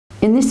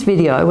In this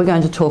video, we're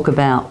going to talk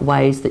about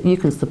ways that you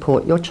can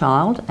support your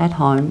child at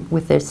home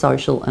with their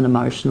social and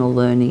emotional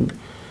learning.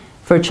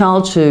 For a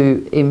child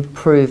to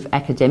improve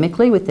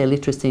academically with their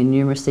literacy and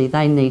numeracy,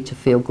 they need to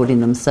feel good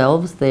in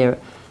themselves. They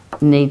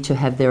need to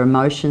have their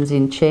emotions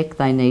in check.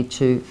 They need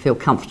to feel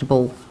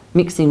comfortable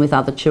mixing with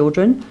other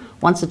children.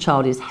 Once a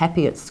child is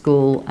happy at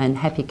school and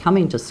happy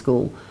coming to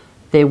school,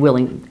 they're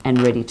willing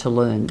and ready to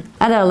learn.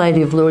 At Our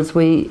Lady of Lourdes,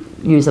 we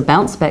use a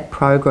bounce back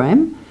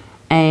program,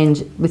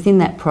 and within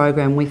that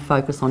program we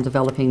focus on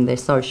developing their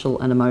social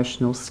and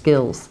emotional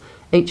skills.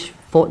 Each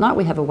fortnight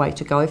we have a way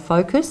to go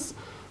focus,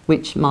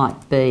 which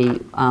might be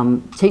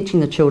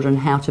teaching the children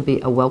how to be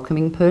a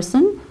welcoming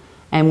person,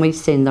 and we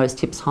send those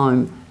tips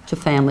home to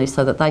families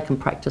so that they can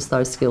practice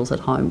those skills at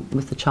home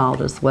with the child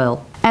as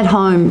well. At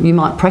home you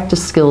might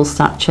practice skills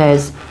such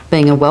as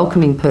being a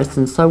welcoming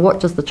person. So what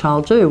does the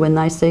child do when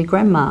they see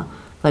grandma?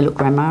 They look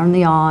grandma in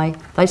the eye,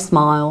 they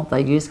smile,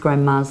 they use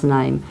grandma's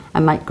name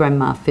and make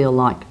grandma feel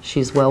like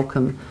she's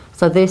welcome.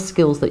 So they're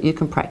skills that you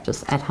can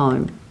practice at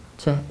home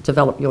to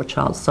develop your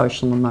child's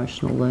social and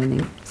emotional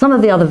learning. Some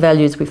of the other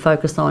values we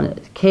focus on are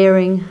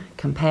caring,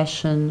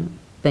 compassion,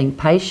 being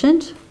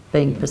patient,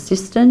 being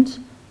persistent,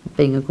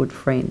 being a good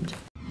friend.